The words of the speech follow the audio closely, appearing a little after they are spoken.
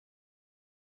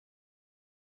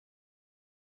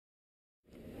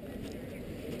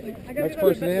Next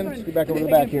person in, let's get back over the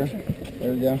back here.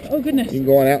 There we go. Oh, goodness. You can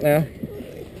go on out now.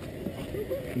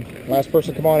 Last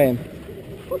person, come on in.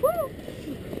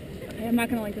 Okay, I'm not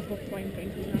going to like this whole flame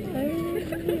thing.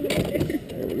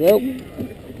 There we go.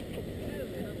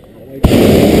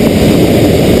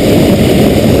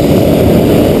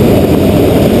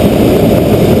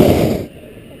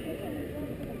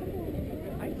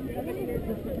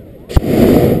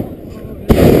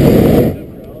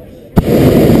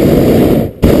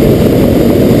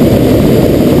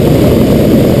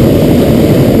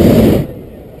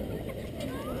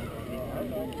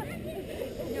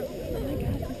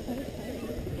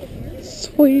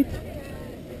 Sweet.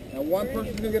 Now one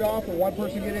person's gonna get off and one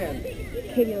person get in.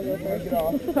 Katie will go first. Get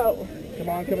off. Oh. Come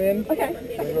on, come in. Okay.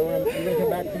 You're gonna come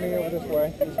back to me over this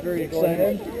way. It's very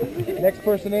exciting. Next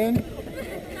person in.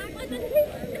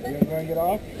 You're gonna go and get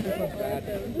off. This one's bad.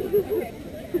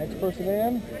 Next person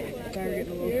in. Sorry, we're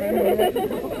getting a little friendly.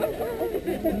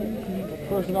 Next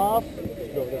person off.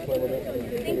 Go this way with it.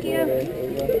 Thank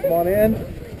you. Come on in.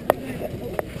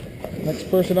 Next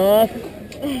person off.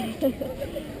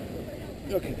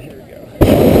 Okay, here we go.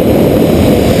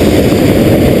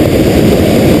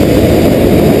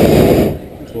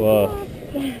 Whoa.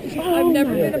 I've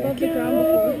never been above the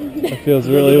ground before. That feels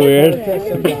really weird. I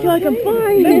feel like I'm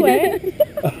flying. No way.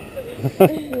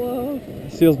 Whoa.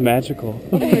 This feels magical.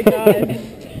 Oh my god.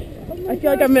 I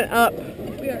feel like I'm up.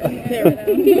 We are in there right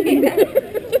now.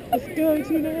 Let's go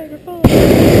to Niagara Falls.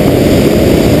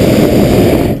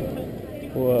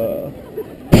 Whoa.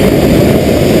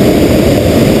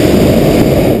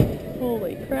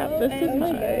 Holy crap, this is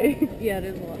high. Yeah, it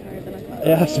is a lot higher than I thought.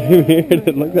 Yeah, same here. It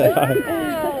didn't look that high.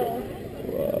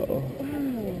 Whoa.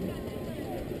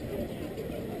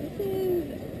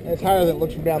 It's higher than it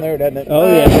looks from down there, doesn't it? Oh,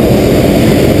 yeah.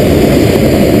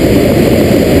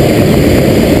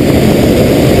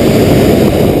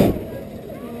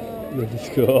 This is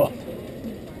cool.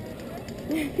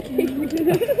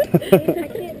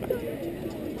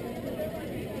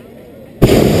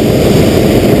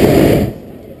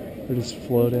 We're just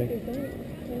floating.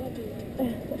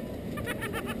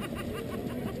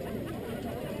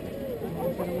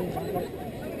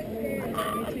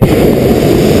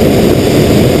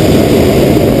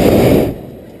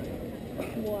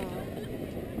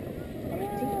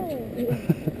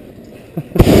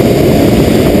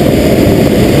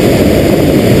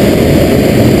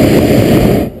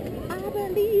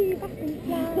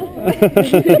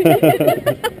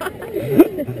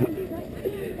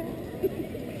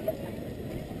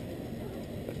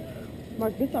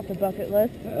 Mark this off the bucket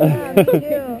list.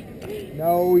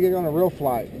 No, we get on a real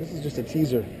flight. This is just a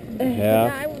teaser.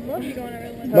 Yeah. I would love to go on a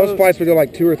real one. Most flights we go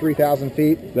like 2,000 or 3,000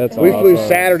 feet. That's We flew awesome.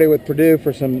 Saturday with Purdue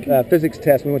for some physics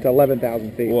tests. We went to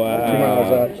 11,000 feet. Wow. 2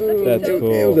 miles up. That's It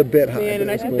cool. was a bit high. Man, and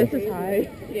I think Cool. this is high.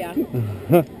 Yeah.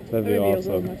 That'd be A little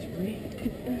awesome. much for me.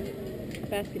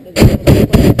 Basket doesn't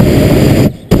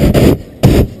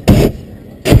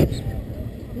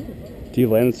Do you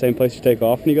land in the same place you take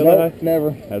off when you go Nope, that high?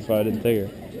 never. That's why I didn't figure.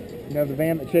 You know, the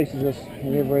van that chases us,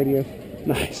 we have radios.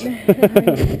 Nice.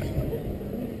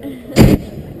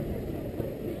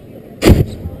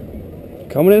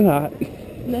 Coming in hot.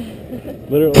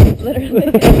 Literally.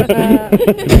 Literally.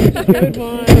 Good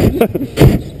one.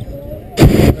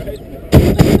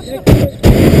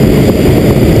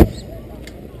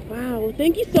 Wow, well,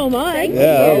 thank you so much.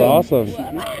 Yeah, that was awesome.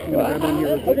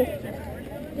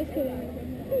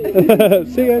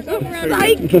 See you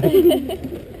guys.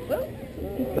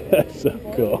 That's so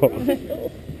cool.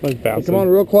 Like bouncing. Come on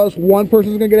real close. One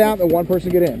person's going to get out and one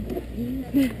person get in.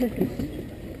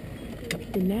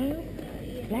 And now,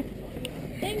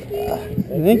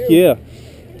 Thank you.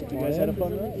 You guys had a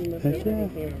fun ride? Heck yeah.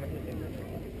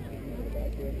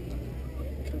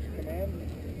 Come in.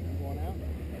 Going out.